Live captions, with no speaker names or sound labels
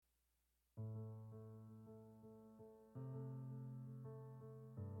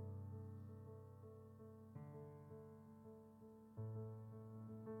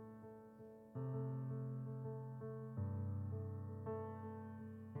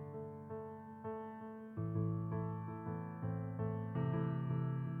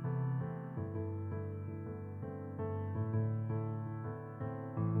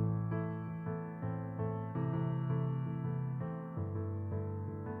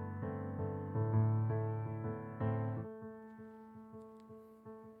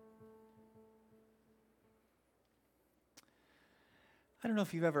I don't know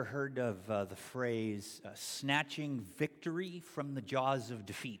if you've ever heard of the phrase snatching victory from the jaws of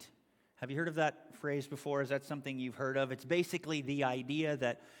defeat. Have you heard of that phrase before? Is that something you've heard of? It's basically the idea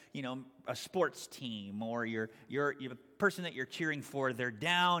that, a sports team or you're the person that you're cheering for, they're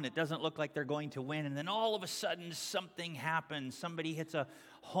down, it doesn't look like they're going to win, and then all of a sudden something happens. Somebody hits a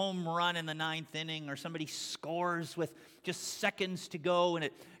home run in the ninth inning, or somebody scores with just seconds to go, and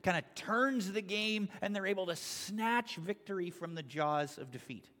it kind of turns the game, and they're able to snatch victory from the jaws of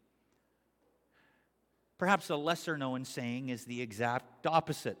defeat. Perhaps a lesser-known saying is the exact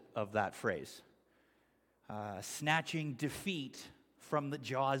opposite of that phrase. Snatching defeat from the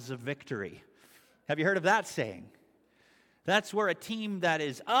jaws of victory. Have you heard of that saying? That's where a team that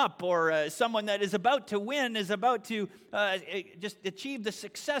is up or someone that is about to win is about to just achieve the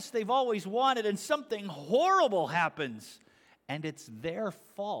success they've always wanted, and something horrible happens, and it's their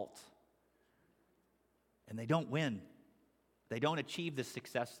fault. And they don't win. They don't achieve the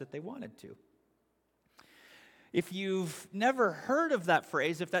success that they wanted to. If you've never heard of that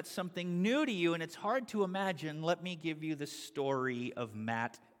phrase, if that's something new to you and it's hard to imagine, let me give you the story of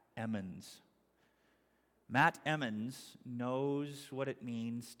Matt Emmons. Matt Emmons knows what it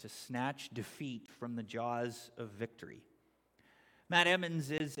means to snatch defeat from the jaws of victory. Matt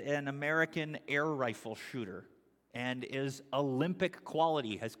Emmons is an American air rifle shooter and is Olympic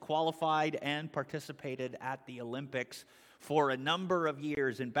quality, has qualified and participated at the Olympics for a number of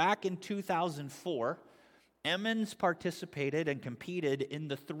years. And back in 2004, Emmons participated and competed in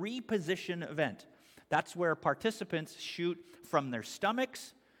the three-position event. That's where participants shoot from their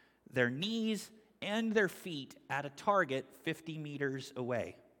stomachs, their knees, and their feet at a target 50 meters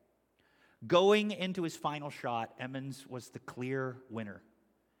away. Going into his final shot, Emmons was the clear winner.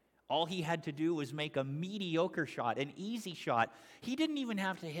 All he had to do was make a mediocre shot, an easy shot. He didn't even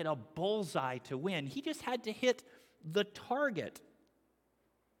have to hit a bullseye to win. He just had to hit the target,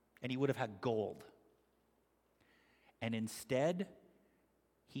 and he would have had gold. And instead,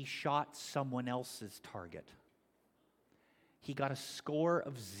 he shot someone else's target. He got a score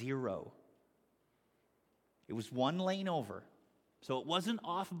of 0. It was one lane over, so it wasn't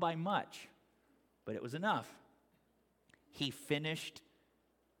off by much, but it was enough. He finished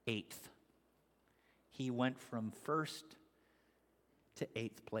 8th. He went from 1st to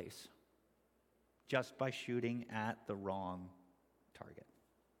 8th place just by shooting at the wrong target.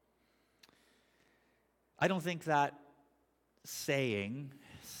 I don't think that saying,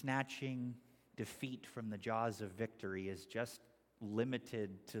 snatching defeat from the jaws of victory, is just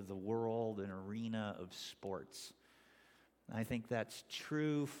limited to the world and arena of sports. I think that's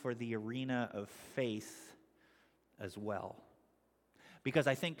true for the arena of faith as well. Because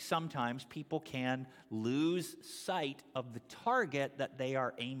I think sometimes people can lose sight of the target that they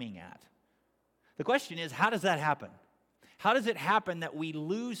are aiming at. The question is, how does that happen? How does it happen that we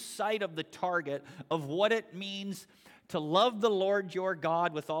lose sight of the target of what it means to love the Lord your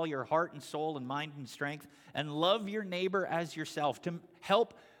God with all your heart and soul and mind and strength, and love your neighbor as yourself, to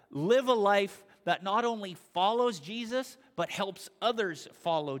help live a life that not only follows Jesus, but helps others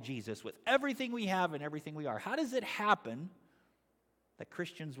follow Jesus with everything we have and everything we are? How does it happen that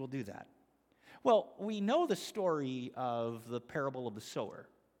Christians will do that? Well, we know the story of the parable of the sower,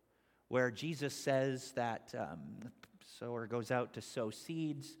 where Jesus says that the sower goes out to sow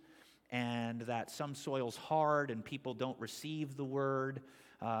seeds, and that some soil's hard and people don't receive the word.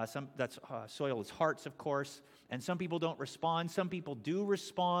 Soil is hearts, of course, and some people don't respond. Some people do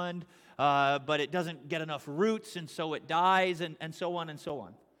respond, but it doesn't get enough roots, and so it dies, and so on and so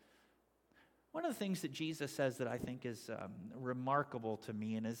on. One of the things that Jesus says that I think is remarkable to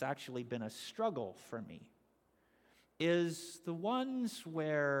me and has actually been a struggle for me is the ones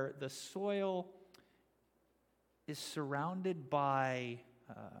where the soil is surrounded by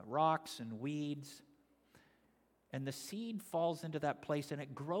rocks and weeds, and the seed falls into that place and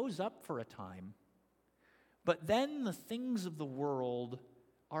it grows up for a time, but then the things of the world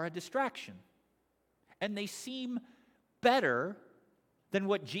are a distraction, and they seem better than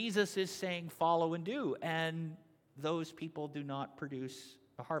what Jesus is saying follow and do, and those people do not produce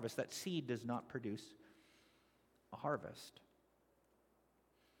a harvest. That seed does not produce a harvest.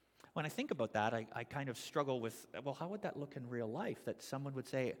 When I think about that, I kind of struggle with, well, how would that look in real life? That someone would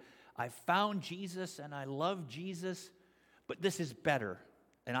say, I found Jesus and I love Jesus, but this is better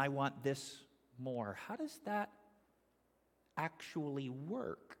and I want this more. How does that actually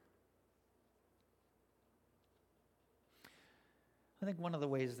work? I think one of the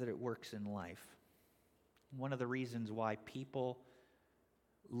ways that it works in life, one of the reasons why people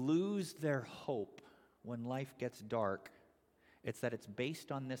lose their hope when life gets dark, it's that it's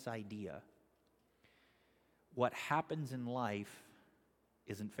based on this idea. What happens in life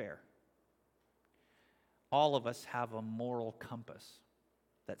isn't fair. All of us have a moral compass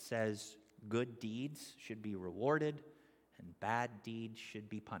that says good deeds should be rewarded and bad deeds should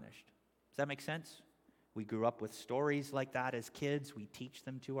be punished. Does that make sense? We grew up with stories like that as kids. We teach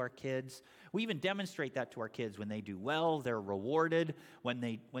them to our kids. We even demonstrate that to our kids. When they do well, they're rewarded. When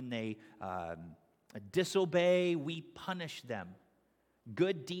they disobey, we punish them.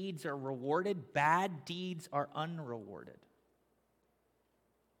 Good deeds are rewarded. Bad deeds are unrewarded.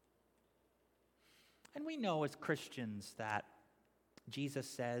 And we know as Christians that Jesus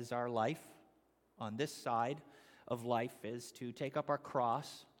says our life on this side of life is to take up our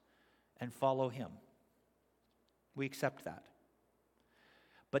cross and follow him. We accept that.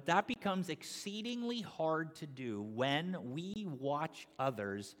 But that becomes exceedingly hard to do when we watch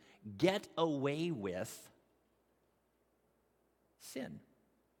others get away with sin.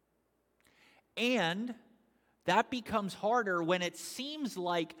 And that becomes harder when it seems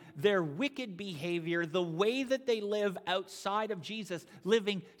like their wicked behavior, the way that they live outside of Jesus,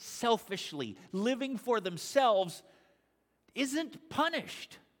 living selfishly, living for themselves, isn't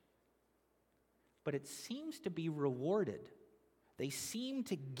punished. But it seems to be rewarded. They seem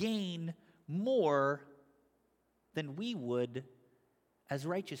to gain more than we would as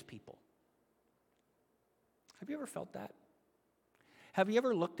righteous people. Have you ever felt that? Have you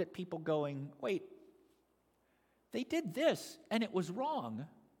ever looked at people going, wait, they did this and it was wrong,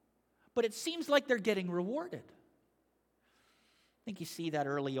 but it seems like they're getting rewarded? I think you see that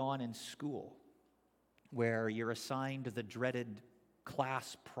early on in school, where you're assigned the dreaded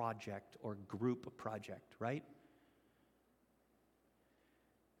class project or group project, right?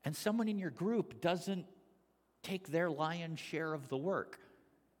 And someone in your group doesn't take their lion's share of the work.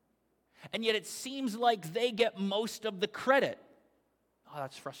 And yet it seems like they get most of the credit. Oh,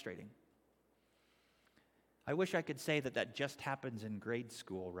 that's frustrating. I wish I could say that that just happens in grade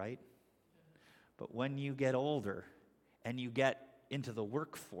school, right? But when you get older and you get into the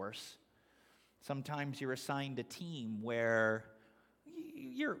workforce, sometimes you're assigned a team where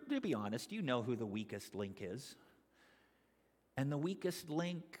to be honest, you know who the weakest link is. And the weakest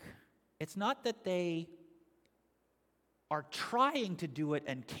link, it's not that they are trying to do it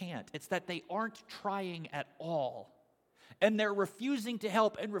and can't. It's that they aren't trying at all. And they're refusing to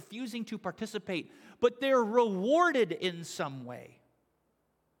help and refusing to participate, but they're rewarded in some way.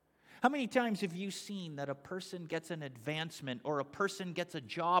 How many times have you seen that a person gets an advancement or a person gets a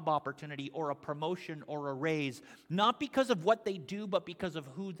job opportunity or a promotion or a raise, not because of what they do, but because of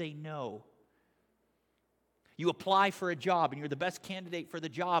who they know? You apply for a job and you're the best candidate for the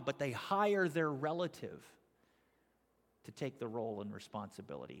job, but they hire their relative to take the role and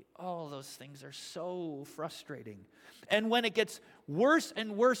responsibility. All those things are so frustrating. And when it gets worse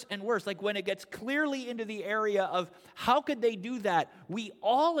and worse and worse, like when it gets clearly into the area of how could they do that, we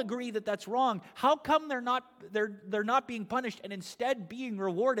all agree that that's wrong. How come they're not being punished and instead being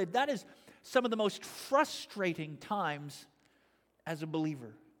rewarded? That is some of the most frustrating times as a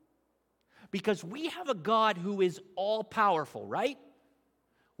believer. Because we have a God who is all powerful, right?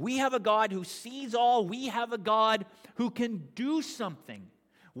 We have a God who sees all. We have a God who can do something.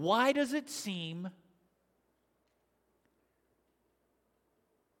 Why does it seem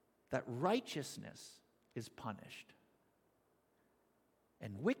that righteousness is punished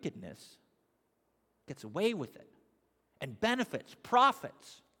and wickedness gets away with it and benefits,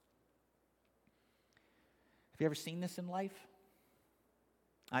 profits? Have you ever seen this in life?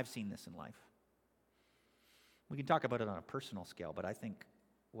 I've seen this in life. We can talk about it on a personal scale, but I think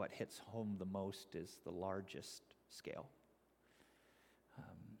what hits home the most is the largest scale.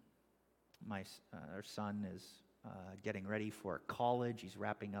 Our son is getting ready for college. He's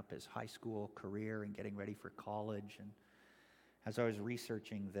wrapping up his high school career and getting ready for college. And as I was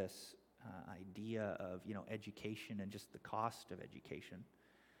researching this idea of, education and just the cost of education,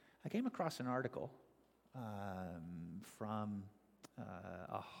 I came across an article from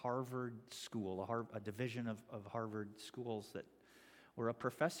a Harvard school, a division of Harvard schools, where a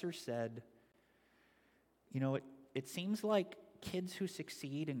professor said, it seems like kids who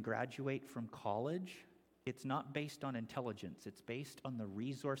succeed and graduate from college, it's not based on intelligence, it's based on the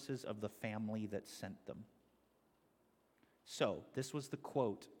resources of the family that sent them. So, this was the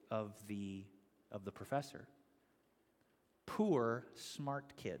quote of the professor. Poor,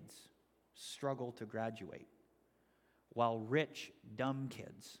 smart kids struggle to graduate, while rich, dumb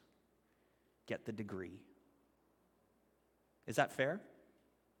kids get the degree. Is that fair?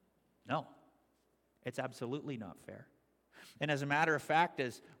 No. It's absolutely not fair. And as a matter of fact,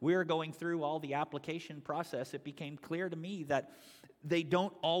 as we're going through all the application process, it became clear to me that They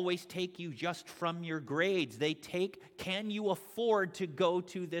don't always take you just from your grades. They take, can you afford to go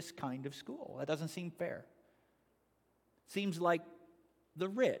to this kind of school? That doesn't seem fair. Seems like the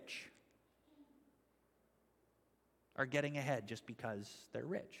rich are getting ahead just because they're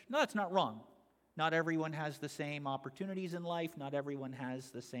rich. No, that's not wrong. Not everyone has the same opportunities in life. Not everyone has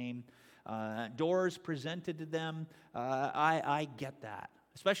the same doors presented to them. I get that,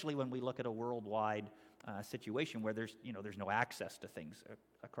 especially when we look at a worldwide situation where there's no access to things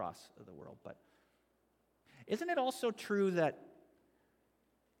across the world. But isn't it also true that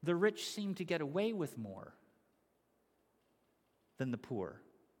the rich seem to get away with more than the poor?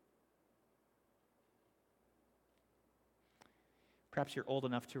 Perhaps you're old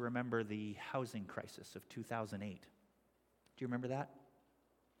enough to remember the housing crisis of 2008. Do you remember that?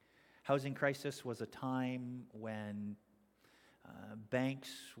 Housing crisis was a time when banks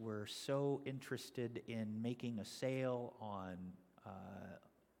were so interested in making a sale on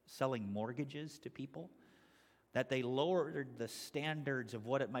selling mortgages to people that they lowered the standards of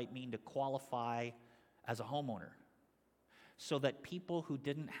what it might mean to qualify as a homeowner, so that people who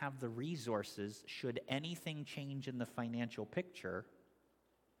didn't have the resources, should anything change in the financial picture,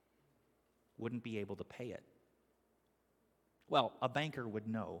 wouldn't be able to pay it. Well, a banker would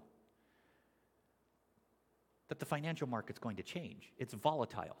know that the financial market's going to change. It's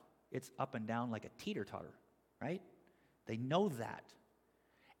volatile. It's up and down like a teeter-totter, right? They know that.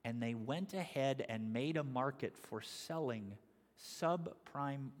 And they went ahead and made a market for selling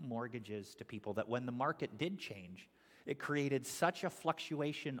subprime mortgages to people that when the market did change, it created such a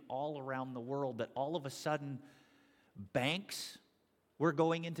fluctuation all around the world that all of a sudden banks were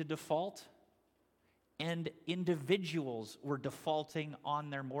going into default and individuals were defaulting on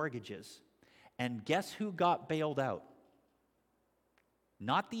their mortgages. And guess who got bailed out?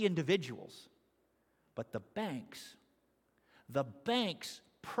 Not the individuals, but the banks. The banks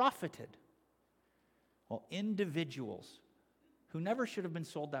profited, while individuals who never should have been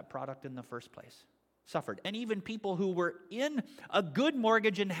sold that product in the first place suffered. And even people who were in a good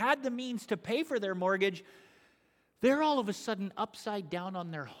mortgage and had the means to pay for their mortgage, they're all of a sudden upside down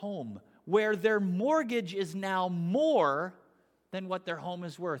on their home, where their mortgage is now more than what their home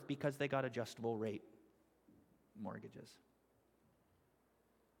is worth because they got adjustable rate mortgages.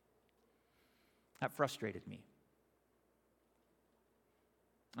 That frustrated me.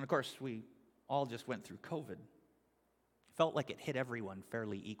 And of course, we all just went through COVID. Felt like it hit everyone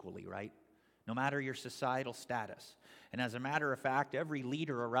fairly equally, right? No matter your societal status. And as a matter of fact, every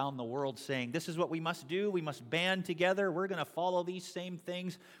leader around the world saying, this is what we must do, we must band together, we're going to follow these same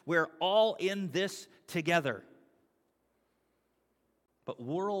things, we're all in this together. But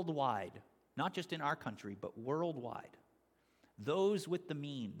worldwide, not just in our country, but worldwide, those with the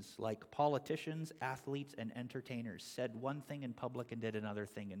means, like politicians, athletes, and entertainers, said one thing in public and did another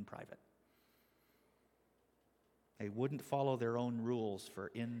thing in private. They wouldn't follow their own rules for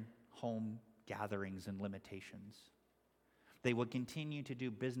in-home gatherings and limitations. They would continue to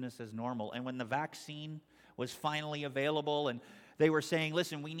do business as normal. And when the vaccine was finally available and they were saying,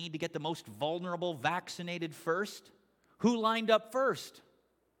 listen, we need to get the most vulnerable vaccinated first, who lined up first?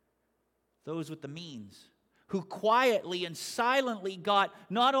 Those with the means, who quietly and silently got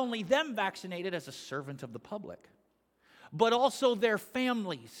not only them vaccinated as a servant of the public, but also their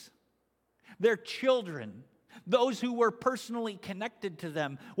families, their children, those who were personally connected to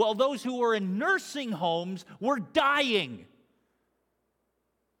them, while those who were in nursing homes were dying.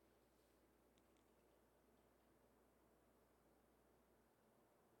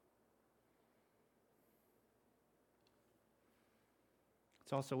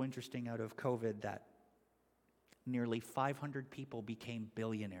 It's also interesting out of COVID that nearly 500 people became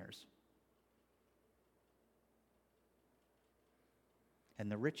billionaires.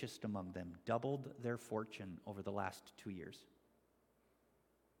 And the richest among them doubled their fortune over the last 2 years.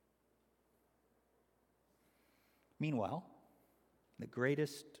 Meanwhile, the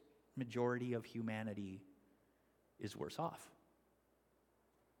greatest majority of humanity is worse off.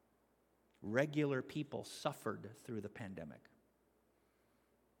 Regular people suffered through the pandemic,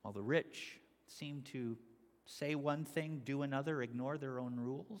 while the rich seem to say one thing, do another, ignore their own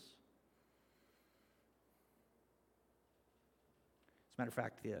rules. As a matter of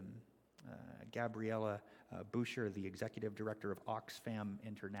fact, Gabriella Boucher, the executive director of Oxfam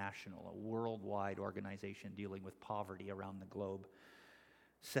International, a worldwide organization dealing with poverty around the globe,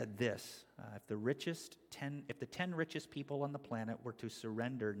 said this: if the 10 richest people on the planet were to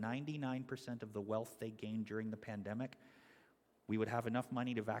surrender 99% of the wealth they gained during the pandemic, we would have enough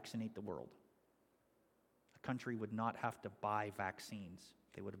money to vaccinate the world. A country would not have to buy vaccines.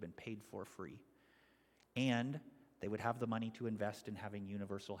 They would have been paid for free. And They would have the money to invest in having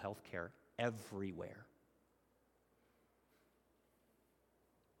universal health care everywhere.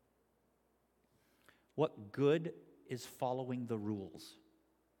 What good is following the rules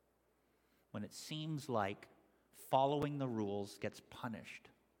when it seems like following the rules gets punished?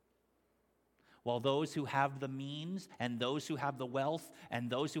 While those who have the means and those who have the wealth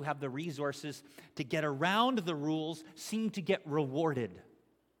and those who have the resources to get around the rules seem to get rewarded.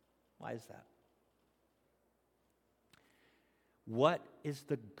 Why is that? What is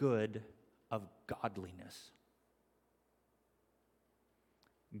the good of godliness?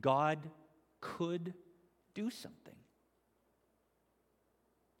 God could do something.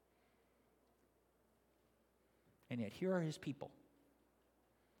 And yet here are his people,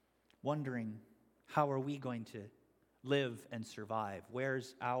 wondering, how are we going to live and survive?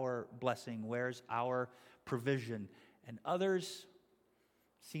 Where's our blessing? Where's our provision? And others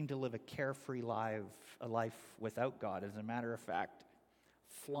seem to live a carefree life without God. As a matter of fact,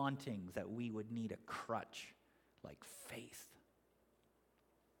 flaunting that we would need a crutch like faith.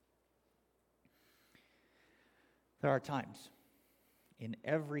 There are times in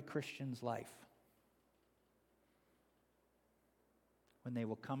every Christian's life when they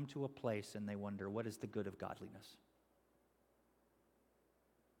will come to a place and they wonder, what is the good of godliness?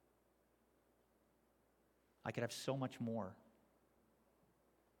 I could have so much more.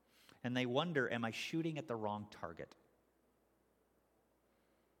 And they wonder, am I shooting at the wrong target?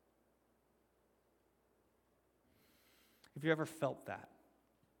 If you ever felt that,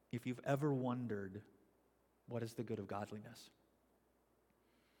 if you've ever wondered, what is the good of godliness?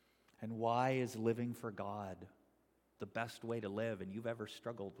 And why is living for God the best way to live, and you've ever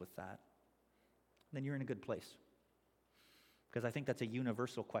struggled with that, then you're in a good place. Because I think that's a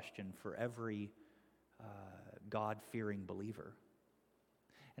universal question for every God-fearing believer.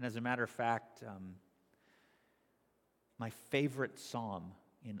 And as a matter of fact, my favorite psalm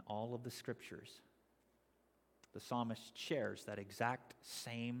in all of the scriptures, the psalmist shares that exact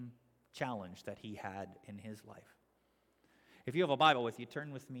same challenge that he had in his life. If you have a Bible with you,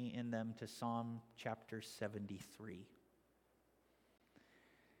 turn with me in them to Psalm chapter 73.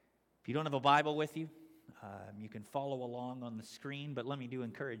 If you don't have a Bible with you, you can follow along on the screen, but let me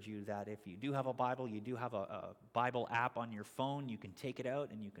encourage you that if you do have a Bible, you do have a Bible app on your phone, you can take it out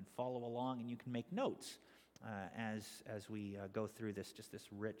and you can follow along and you can make notes as we go through this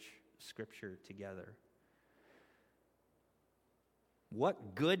rich scripture together.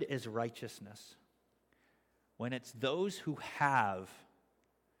 What good is righteousness when it's those who have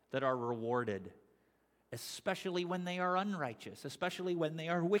that are rewarded, especially when they are unrighteous, especially when they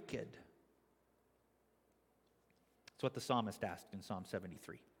are wicked? That's what the psalmist asked in Psalm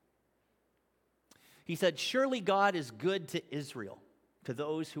 73. He said, "Surely God is good to Israel, to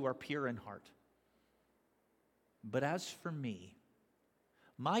those who are pure in heart. But as for me,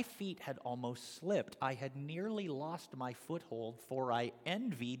 my feet had almost slipped. I had nearly lost my foothold, for I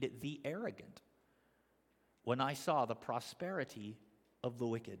envied the arrogant when I saw the prosperity of the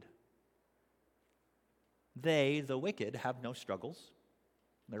wicked. They, the wicked, have no struggles.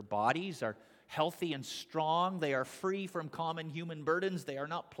 Their bodies are healthy and strong. They are free from common human burdens. They are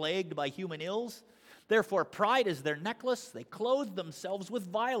not plagued by human ills. Therefore, pride is their necklace. They clothe themselves with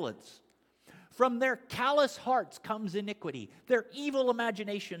violence. From their callous hearts comes iniquity. Their evil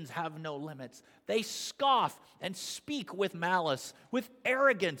imaginations have no limits. They scoff and speak with malice. With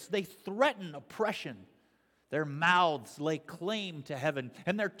arrogance, they threaten oppression. Their mouths lay claim to heaven,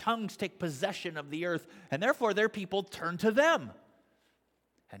 and their tongues take possession of the earth. And therefore their people turn to them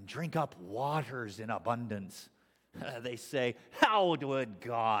and drink up waters in abundance. They say, how would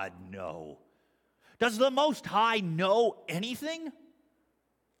God know? Does the Most High know anything?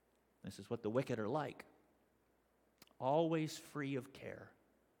 This is what the wicked are like. Always free of care.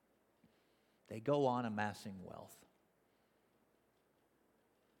 They go on amassing wealth.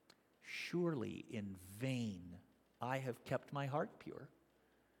 Surely in vain I have kept my heart pure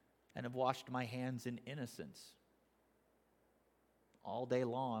and have washed my hands in innocence. All day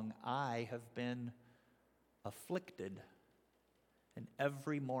long I have been afflicted, and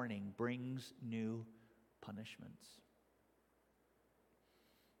every morning brings new punishments."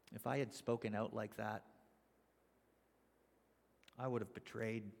 If I had spoken out like that, I would have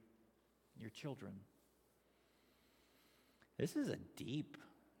betrayed your children. This is a deep,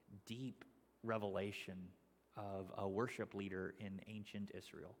 deep revelation of a worship leader in ancient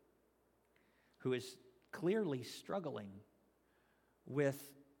Israel who is clearly struggling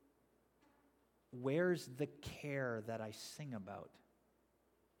with, where's the care that I sing about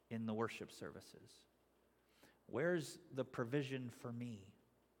in the worship services? Where's the provision for me?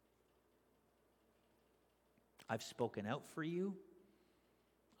 I've spoken out for you.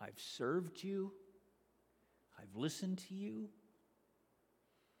 I've served you. I've listened to you.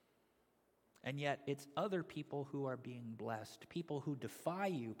 And yet it's other people who are being blessed, people who defy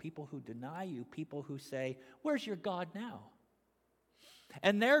you, people who deny you, people who say, where's your God now?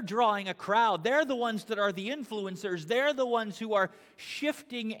 And they're drawing a crowd. They're the ones that are the influencers. They're the ones who are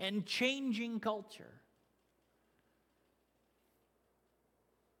shifting and changing culture.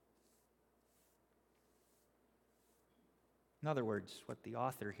 In other words, what the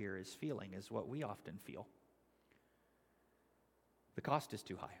author here is feeling is what we often feel. The cost is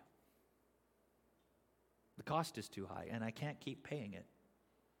too high. The cost is too high, and I can't keep paying it.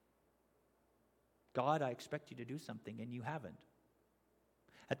 God, I expect you to do something, and you haven't.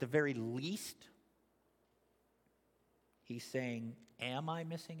 At the very least, he's saying, am I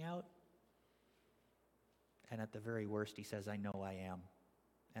missing out? And at the very worst, he says, I know I am,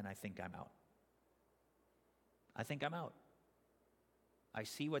 and I think I'm out. I think I'm out. I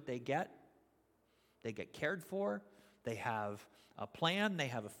see what they get. They get cared for. They have a plan. They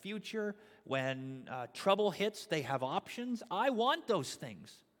have a future. When trouble hits, they have options. I want those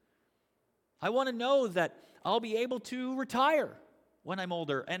things. I want to know that I'll be able to retire when I'm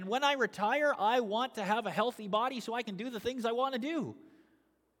older. And when I retire, I want to have a healthy body so I can do the things I want to do.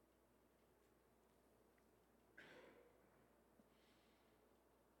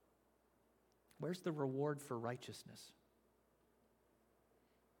 Where's the reward for righteousness?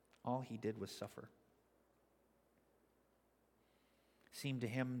 All he did was suffer. It seemed to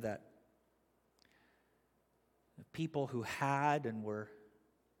him that the people who had and were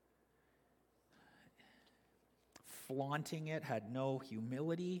flaunting it had no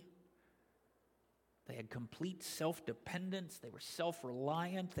humility. They had complete self-dependence. They were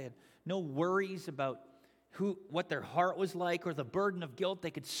self-reliant. They had no worries about what their heart was like or the burden of guilt. They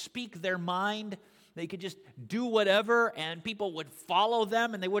could speak their mind. They could just do whatever, and people would follow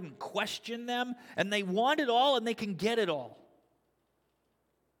them, and they wouldn't question them. And they want it all, and they can get it all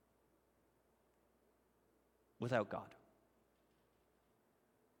without God.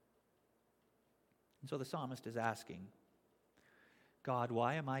 And so the psalmist is asking, God,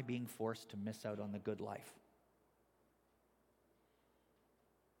 why am I being forced to miss out on the good life?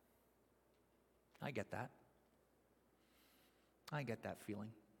 I get that. I get that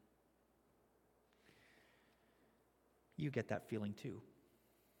feeling. You get that feeling too.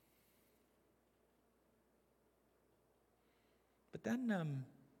 But then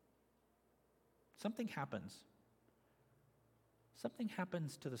something happens. Something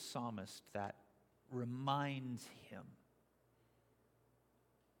happens to the psalmist that reminds him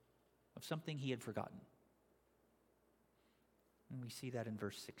of something he had forgotten. And we see that in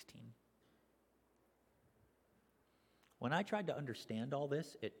verse 16. When I tried to understand all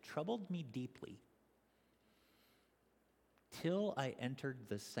this, it troubled me deeply till I entered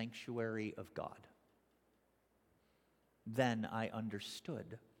the sanctuary of God. Then I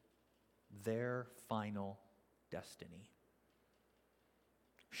understood their final destiny.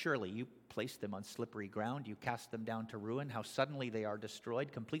 Surely you place them on slippery ground, you cast them down to ruin. How suddenly they are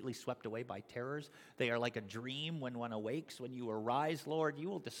destroyed, completely swept away by terrors. They are like a dream when one awakes. When you arise, Lord, you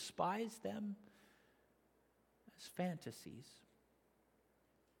will despise them as fantasies.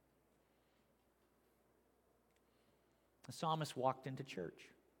 The psalmist walked into church.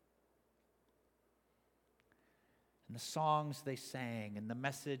 And the songs they sang and the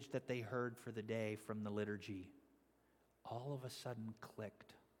message that they heard for the day from the liturgy all of a sudden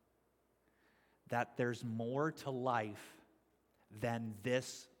clicked. That there's more to life than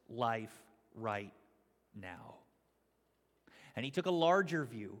this life right now. And he took a larger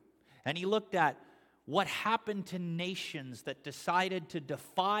view, and he looked at what happened to nations that decided to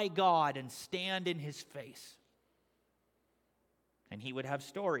defy God and stand in his face. And he would have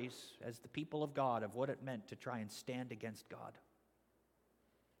stories, as the people of God, of what it meant to try and stand against God.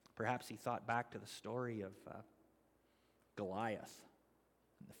 Perhaps he thought back to the story of Goliath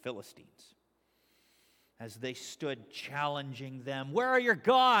and the Philistines, as they stood challenging them. Where are your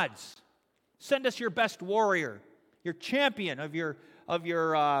gods? Send us your best warrior, your champion of your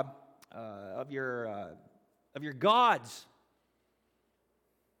gods.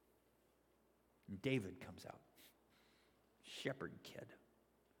 And David comes out, shepherd kid.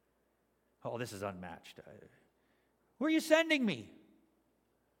 Oh, this is unmatched. Where are you sending me?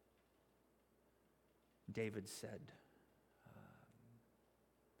 David said,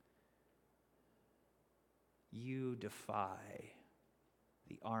 you defy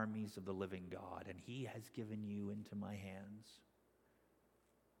the armies of the living God, and he has given you into my hands.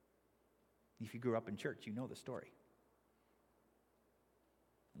 If you grew up in church, you know the story.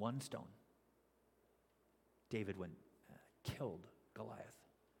 One stone. David went, killed Goliath.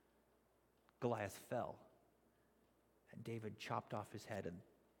 Goliath fell. And David chopped off his head, and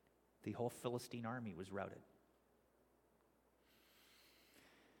the whole Philistine army was routed.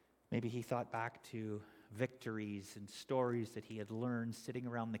 Maybe he thought back to victories and stories that he had learned sitting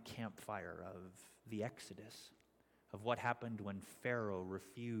around the campfire of the Exodus, of what happened when Pharaoh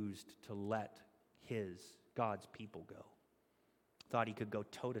refused to let God's people go. Thought he could go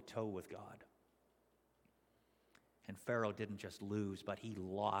toe-to-toe with God. And Pharaoh didn't just lose, but he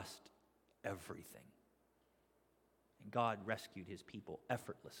lost everything. And God rescued his people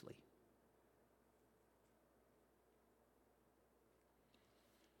effortlessly.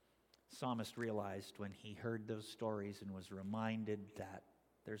 Psalmist realized when he heard those stories and was reminded that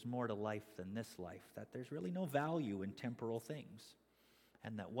there's more to life than this life, that there's really no value in temporal things,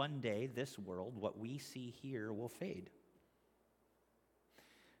 and that one day this world, what we see here, will fade.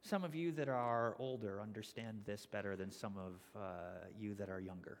 Some of you that are older understand this better than some of you that are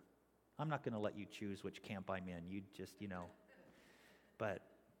younger. I'm not going to let you choose which camp I'm in. You just, But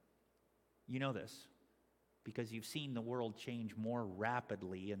you know this because you've seen the world change more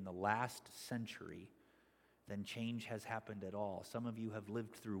rapidly in the last century than change has happened at all. Some of you have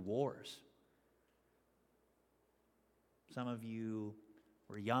lived through wars. Some of you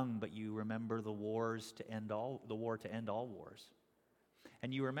were young, but you remember the war to end all wars.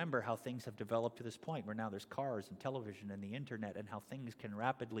 And you remember how things have developed to this point where now there's cars and television and the internet, and how things can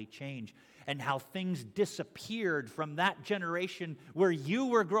rapidly change, and how things disappeared from that generation where you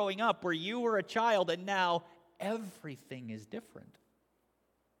were growing up, where you were a child, and now everything is different.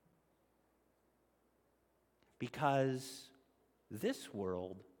 Because this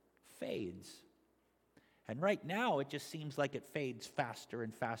world fades. And right now, it just seems like it fades faster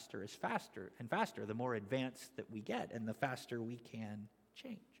and faster and faster, the more advanced that we get and the faster we can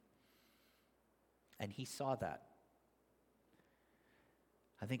change. And he saw that.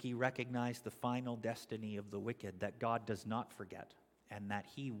 I think he recognized the final destiny of the wicked, that God does not forget, and that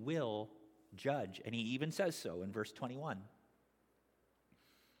he will judge. And he even says so in verse 21.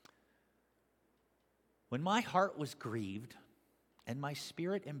 When my heart was grieved and my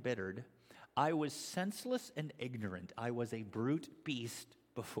spirit embittered, I was senseless and ignorant. I was a brute beast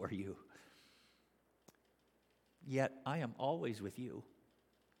before you. Yet I am always with you.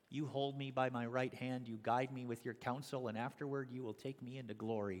 You hold me by my right hand. You guide me with your counsel, and afterward you will take me into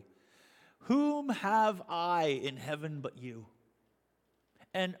glory. Whom have I in heaven but you?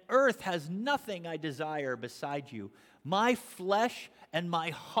 And earth has nothing I desire beside you. My flesh and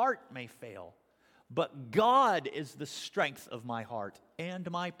my heart may fail, but God is the strength of my heart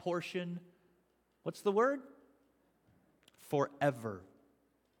and my portion. What's the word? Forever.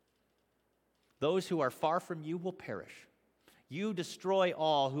 Those who are far from you will perish. You destroy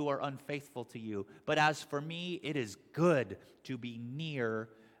all who are unfaithful to you. But as for me, it is good to be near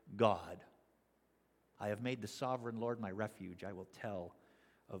God. I have made the sovereign Lord my refuge. I will tell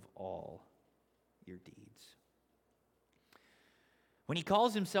of all your deeds. When he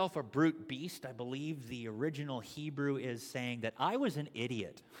calls himself a brute beast, I believe the original Hebrew is saying that I was an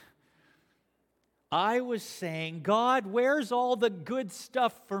idiot. I was saying, God, where's all the good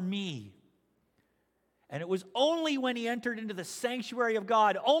stuff for me? And it was only when he entered into the sanctuary of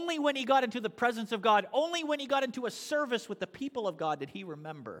God, only when he got into the presence of God, only when he got into a service with the people of God did he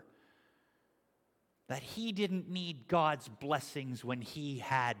remember that he didn't need God's blessings when he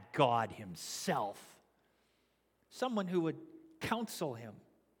had God himself. Someone who would counsel him,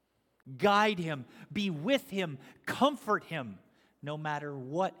 guide him, be with him, comfort him, no matter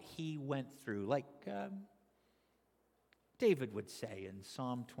what he went through, like David would say in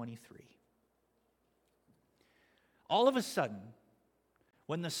Psalm 23. All of a sudden,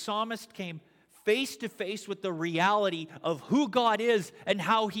 when the psalmist came face to face with the reality of who God is and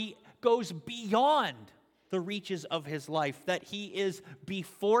how he goes beyond the reaches of his life, that he is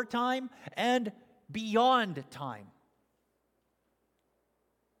before time and beyond time,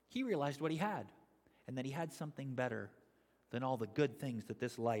 he realized what he had, and that he had something better than all the good things that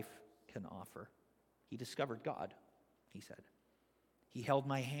this life can offer. He discovered God, he said. He held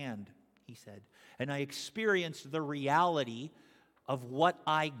my hand, he said, and I experienced the reality of what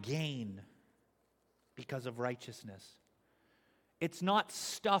I gain because of righteousness. It's not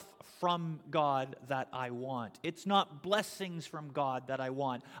stuff from God that I want. It's not blessings from God that I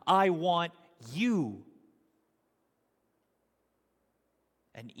want. I want you.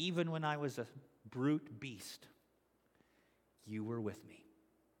 And even when I was a brute beast, you were with me.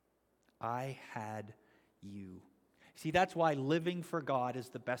 I had you. See, that's why living for God is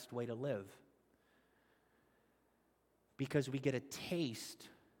the best way to live. Because we get a taste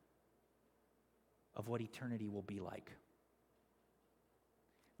of what eternity will be like.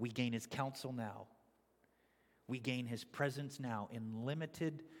 We gain his counsel now. We gain his presence now in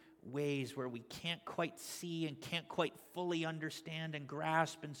limited ways where we can't quite see and can't quite fully understand and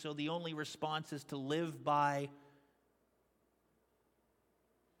grasp, and so the only response is to live by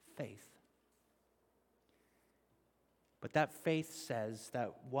faith. But that faith says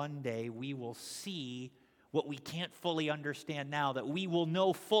that one day we will see what we can't fully understand now, that we will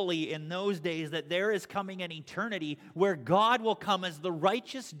know fully in those days that there is coming an eternity where God will come as the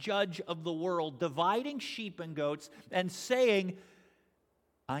righteous judge of the world, dividing sheep and goats and saying,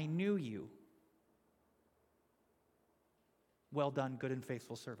 I knew you. Well done, good and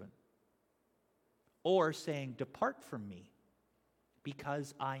faithful servant. Or saying, depart from me,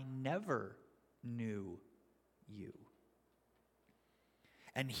 because I never knew you.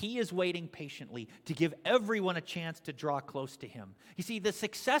 And he is waiting patiently to give everyone a chance to draw close to him. You see, the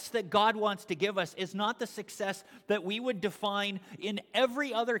success that God wants to give us is not the success that we would define in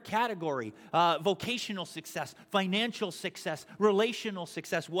every other category. Vocational success, financial success, relational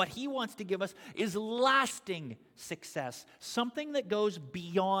success. What he wants to give us is lasting success. Something that goes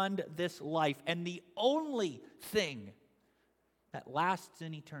beyond this life. And the only thing that lasts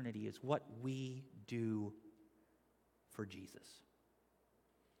in eternity is what we do for Jesus.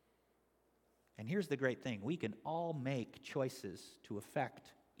 And here's the great thing. We can all make choices to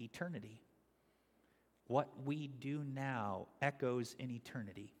affect eternity. What we do now echoes in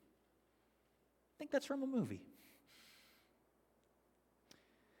eternity. I think that's from a movie.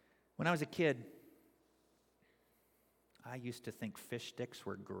 When I was a kid, I used to think fish sticks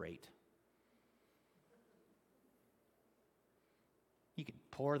were great. You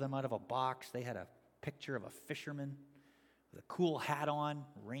could pour them out of a box. They had a picture of a fisherman with a cool hat on,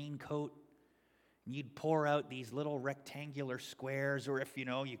 raincoat. And you'd pour out these little rectangular squares, or if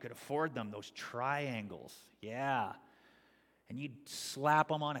you could afford them, those triangles. Yeah. And you'd slap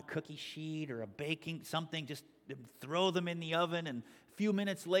them on a cookie sheet or a baking something, just throw them in the oven, and a few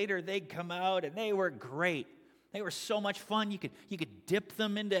minutes later they'd come out and they were great. They were so much fun. You could dip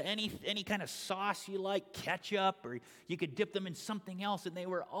them into any kind of sauce you like, ketchup, or you could dip them in something else, and they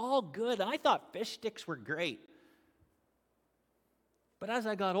were all good. I thought fish sticks were great. But as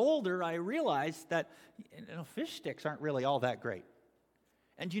I got older, I realized that fish sticks aren't really all that great.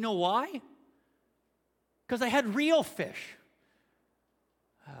 And do you know why? Because I had real fish.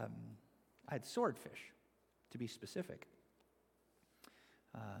 I had swordfish, to be specific.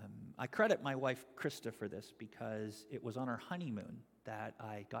 I credit my wife, Krista, for this because it was on our honeymoon that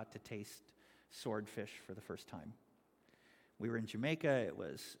I got to taste swordfish for the first time. We were in Jamaica. It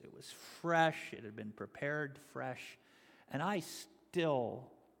was fresh. It had been prepared fresh. And I still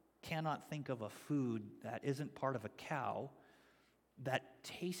cannot think of a food that isn't part of a cow that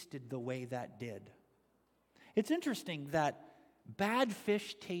tasted the way that did. It's interesting that bad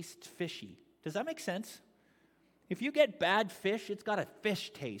fish tastes fishy. Does that make sense? If you get bad fish, it's got a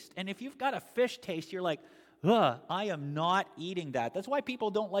fish taste. And if you've got a fish taste, you're like, ugh, I am not eating that. That's why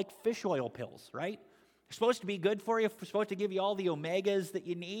people don't like fish oil pills, right? They're supposed to be good for you, they're supposed to give you all the omegas that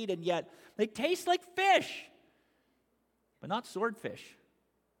you need, and yet they taste like fish. But not swordfish.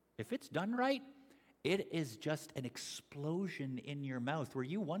 If it's done right, it is just an explosion in your mouth where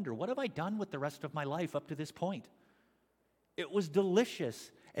you wonder, what have I done with the rest of my life up to this point? It was delicious,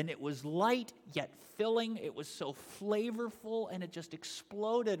 and it was light yet filling. It was so flavorful, and it just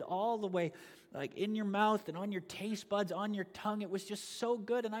exploded all the way like in your mouth and on your taste buds, on your tongue. It was just so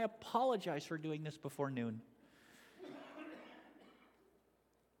good, and I apologize for doing this before noon.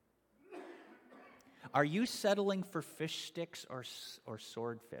 Are you settling for fish sticks or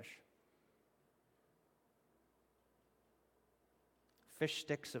swordfish? Fish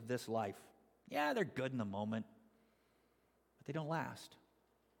sticks of this life. Yeah, they're good in the moment, but they don't last.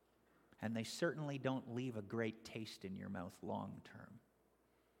 And they certainly don't leave a great taste in your mouth long term,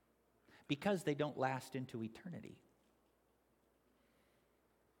 because they don't last into eternity.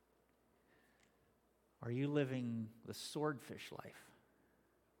 Are you living the swordfish life,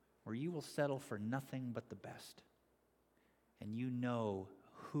 where you will settle for nothing but the best, and you know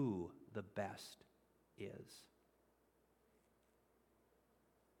who the best is?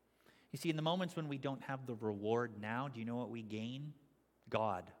 You see, in the moments when we don't have the reward now, do you know what we gain?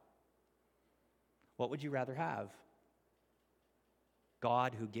 God. What would you rather have?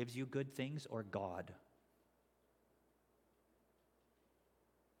 God who gives you good things, or God?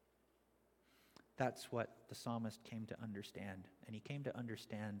 That's what the psalmist came to understand. And he came to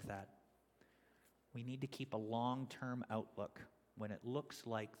understand that we need to keep a long-term outlook when it looks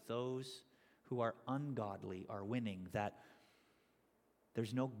like those who are ungodly are winning, that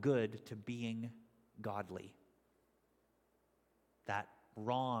there's no good to being godly. That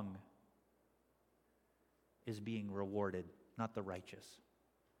wrong is being rewarded, not the righteous.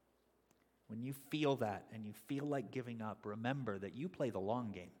 When you feel that and you feel like giving up, remember that you play the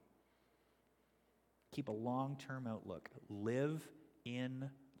long game. Keep a long-term outlook. Live in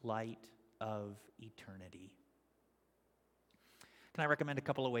light of eternity. Can I recommend a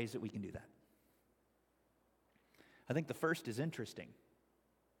couple of ways that we can do that? I think the first is interesting.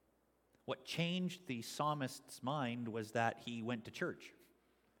 What changed the psalmist's mind was that he went to church.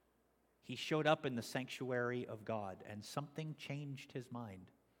 He showed up in the sanctuary of God, and something changed his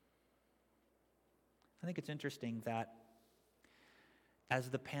mind. I think it's interesting that as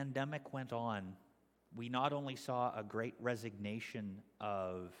the pandemic went on, we not only saw a great resignation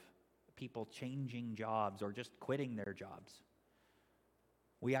of people changing jobs or just quitting their jobs,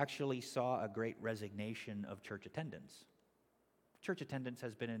 we actually saw a great resignation of church attendance. Church attendance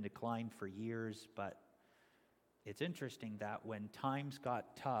has been in decline for years, but it's interesting that when times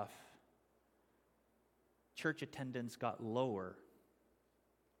got tough, church attendance got lower,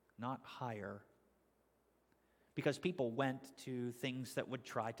 not higher, because people went to things that would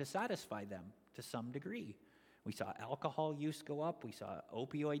try to satisfy them to some degree. We saw alcohol use go up, we saw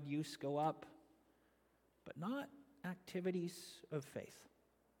opioid use go up, but not activities of faith.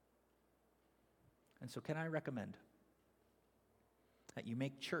 And so can I recommend that you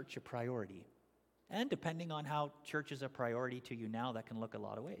make church a priority? And depending on how church is a priority to you now, that can look a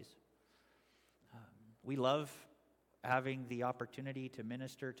lot of ways. We love having the opportunity to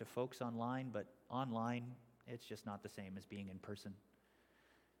minister to folks online, but online, it's just not the same as being in person.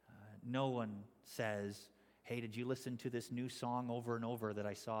 No one says, hey, did you listen to this new song over and over that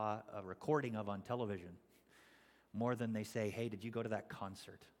I saw a recording of on television? More than they say, hey, did you go to that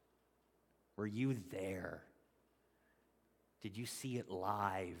concert? Were you there? Did you see it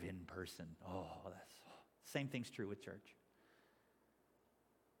live in person? Same thing's true with church.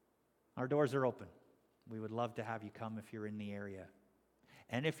 Our doors are open. We would love to have you come if you're in the area.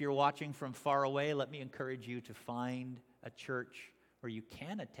 And if you're watching from far away, let me encourage you to find a church where you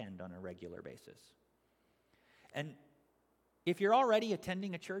can attend on a regular basis. And if you're already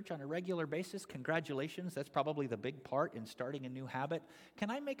attending a church on a regular basis, congratulations. That's probably the big part in starting a new habit. Can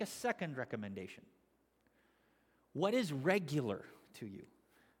I make a second recommendation? What is regular to you?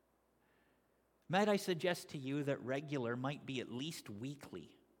 Might I suggest to you that regular might be at least weekly,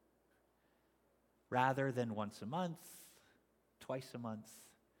 rather than once a month, twice a month.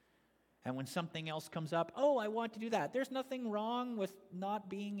 And when something else comes up, I want to do that. There's nothing wrong with not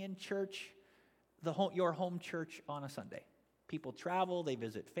being in church, your home church on a Sunday. People travel, they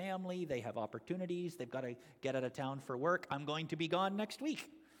visit family, they have opportunities, they've got to get out of town for work. I'm going to be gone next week.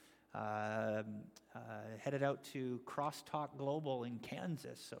 Headed out to Crosstalk Global in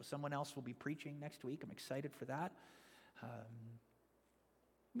Kansas, so someone else will be preaching next week. I'm excited for that.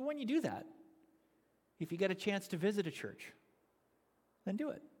 But when you do that, if you get a chance to visit a church, then do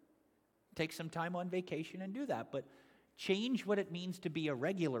it. Take some time on vacation and do that, but change what it means to be a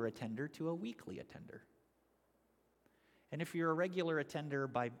regular attender to a weekly attender. And if you're a regular attender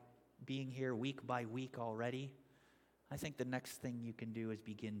by being here week by week already, I think the next thing you can do is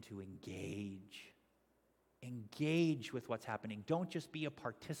begin to engage. Engage with what's happening. Don't just be a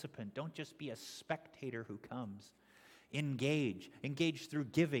participant. Don't just be a spectator who comes. Engage. Engage through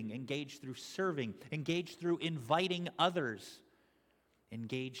giving. Engage through serving. Engage through inviting others.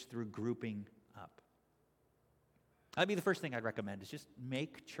 Engage through grouping up. That'd be the first thing I'd recommend, is just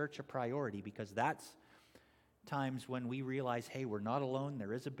make church a priority, because that's times when we realize, hey, we're not alone,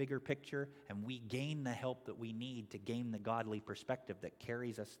 there is a bigger picture, and we gain the help that we need to gain the godly perspective that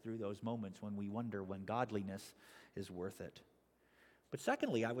carries us through those moments when we wonder when godliness is worth it. But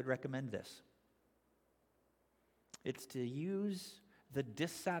secondly, I would recommend this. It's to use the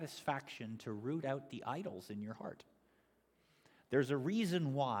dissatisfaction to root out the idols in your heart. There's a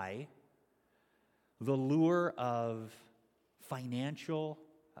reason why the lure of financial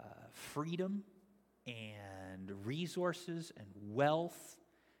freedom and resources and wealth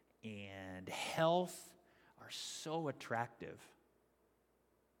and health are so attractive.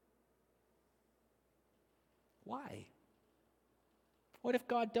 Why? What if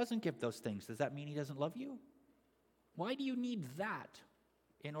God doesn't give those things? Does that mean he doesn't love you? Why do you need that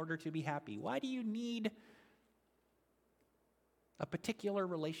in order to be happy? Why do you need a particular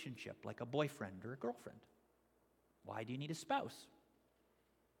relationship, like a boyfriend or a girlfriend? Why do you need a spouse?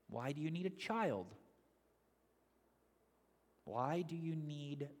 Why do you need a child? Why do you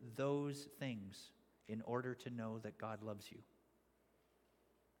need those things in order to know that God loves you?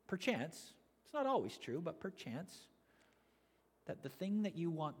 Perchance, it's not always true, but perchance, that the thing that you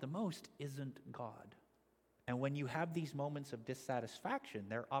want the most isn't God. And when you have these moments of dissatisfaction,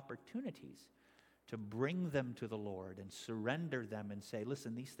 they're opportunities to bring them to the Lord and surrender them and say,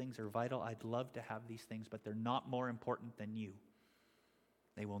 listen, these things are vital. I'd love to have these things, but they're not more important than you.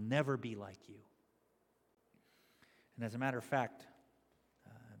 They will never be like you. And as a matter of fact,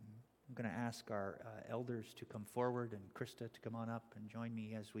 I'm going to ask our elders to come forward and Krista to come on up and join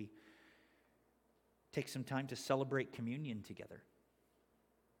me as we take some time to celebrate communion together.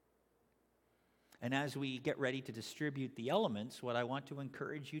 And as we get ready to distribute the elements, what I want to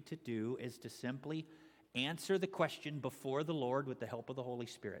encourage you to do is to simply answer the question before the Lord with the help of the Holy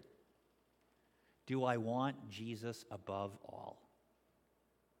Spirit. Do I want Jesus above all?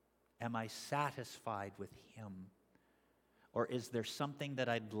 Am I satisfied with Him? Or is there something that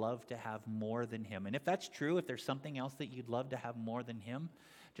I'd love to have more than Him? And if that's true, if there's something else that you'd love to have more than Him,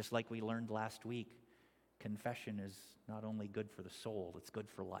 just like we learned last week, confession is not only good for the soul, it's good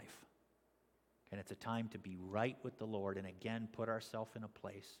for life. And it's a time to be right with the Lord and again put ourselves in a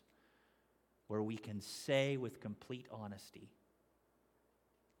place where we can say with complete honesty,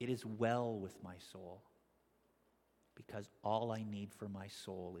 it is well with my soul, because all I need for my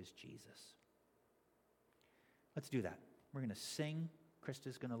soul is Jesus. Let's do that. We're going to sing.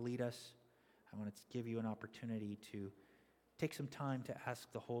 Krista's going to lead us. I want to give you an opportunity to take some time to ask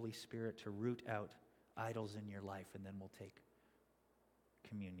the Holy Spirit to root out idols in your life, and then we'll take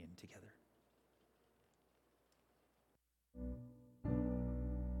communion together.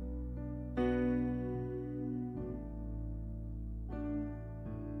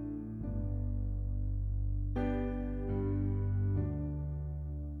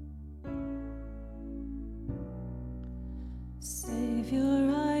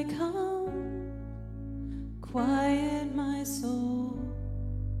 Savior, I come, quiet my soul.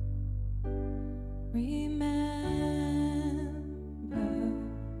 Remember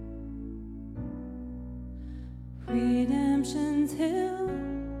redemption's hill,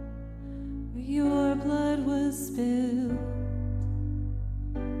 where your blood was spilled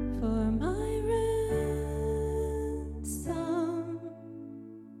for my ransom.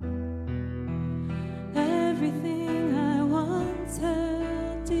 Everything I once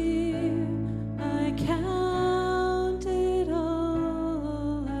held dear, I count it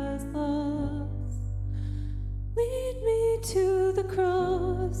all as loss. Lead me to the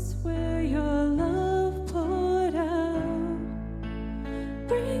cross where your love poured out.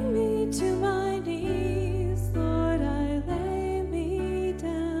 Bring me to my knees, Lord, I lay me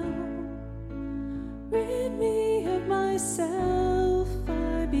down. Rid me of myself,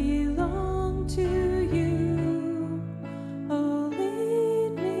 I belong to you. Oh,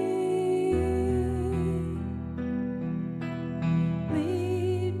 lead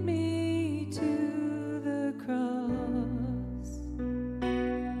me to the cross.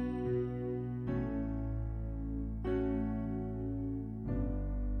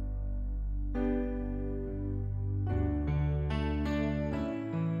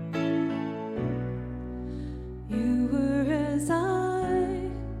 You were as I,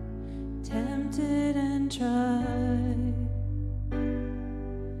 tempted and tried,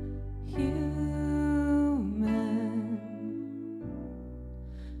 human.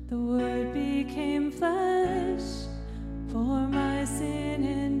 The Word became flesh for my sin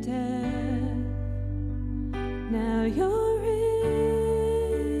and death. Now you're risen.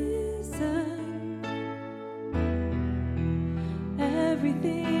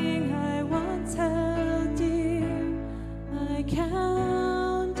 Everything I once held dear, I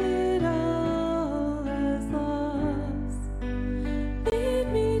count it all as loss.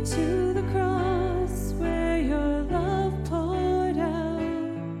 Lead me to the cross where your love poured out.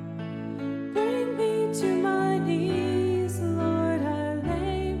 Bring me to my knees, Lord, I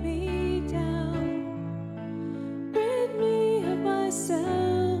lay me down. Rid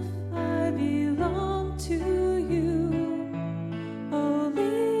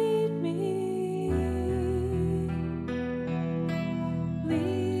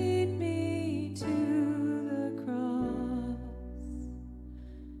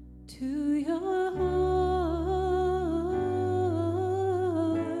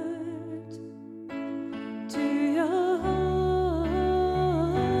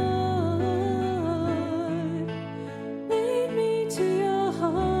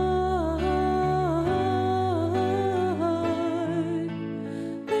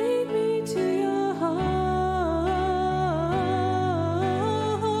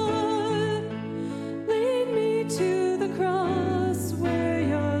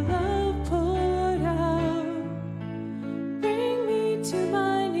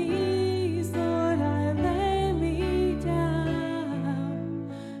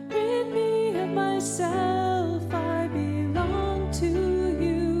myself, I belong to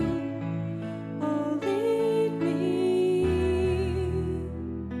you. Oh, lead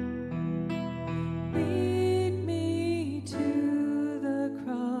me to the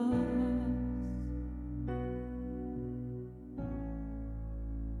cross.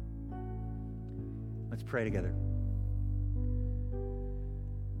 Let's pray together.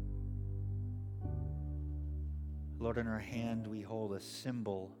 Lord, in our hand we hold a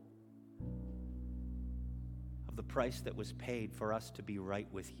symbol of the price that was paid for us to be right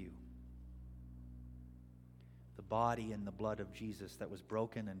with you. The body and the blood of Jesus that was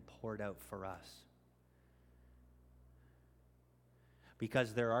broken and poured out for us.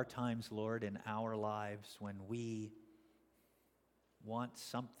 Because there are times, Lord, in our lives when we want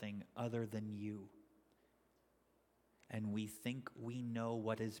something other than you. And we think we know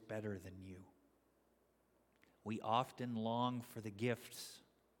what is better than you. We often long for the gifts,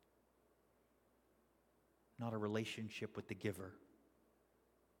 not a relationship with the giver.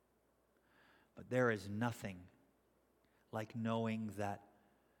 But there is nothing like knowing that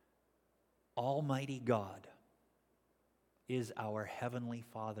Almighty God is our Heavenly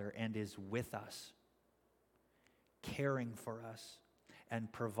Father and is with us, caring for us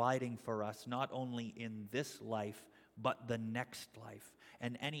and providing for us, not only in this life, but the next life.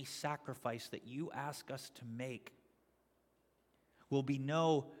 And any sacrifice that you ask us to make will be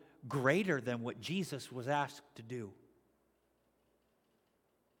no greater than what Jesus was asked to do.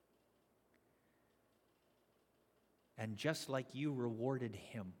 And just like you rewarded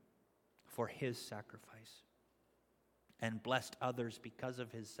him for his sacrifice and blessed others because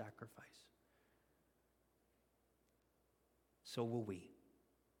of his sacrifice, so will we.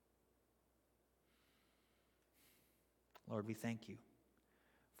 Lord, we thank you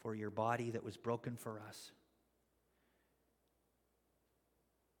for your body that was broken for us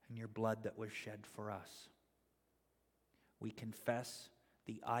and your blood that was shed for us. We confess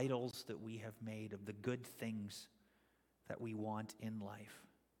the idols that we have made of the good things that we want in life.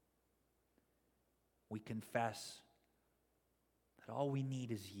 We confess that all we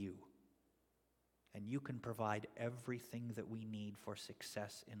need is you, and you can provide everything that we need for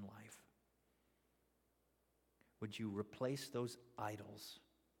success in life. Would you replace those idols?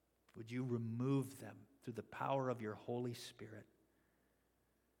 Would you remove them through the power of your Holy Spirit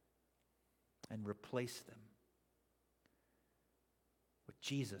and replace them with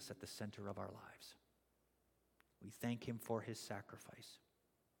Jesus at the center of our lives? We thank him for his sacrifice.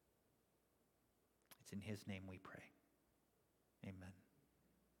 It's in his name we pray. Amen.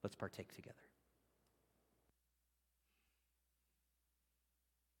 Let's partake together.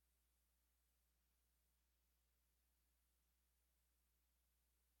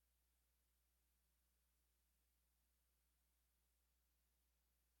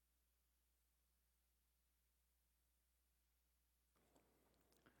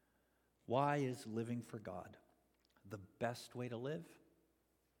 Why is living for God the best way to live?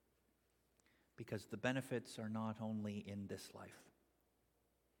 Because the benefits are not only in this life,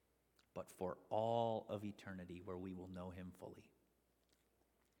 but for all of eternity where we will know him fully.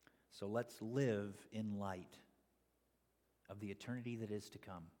 So let's live in light of the eternity that is to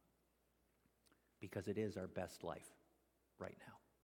come, because it is our best life right now.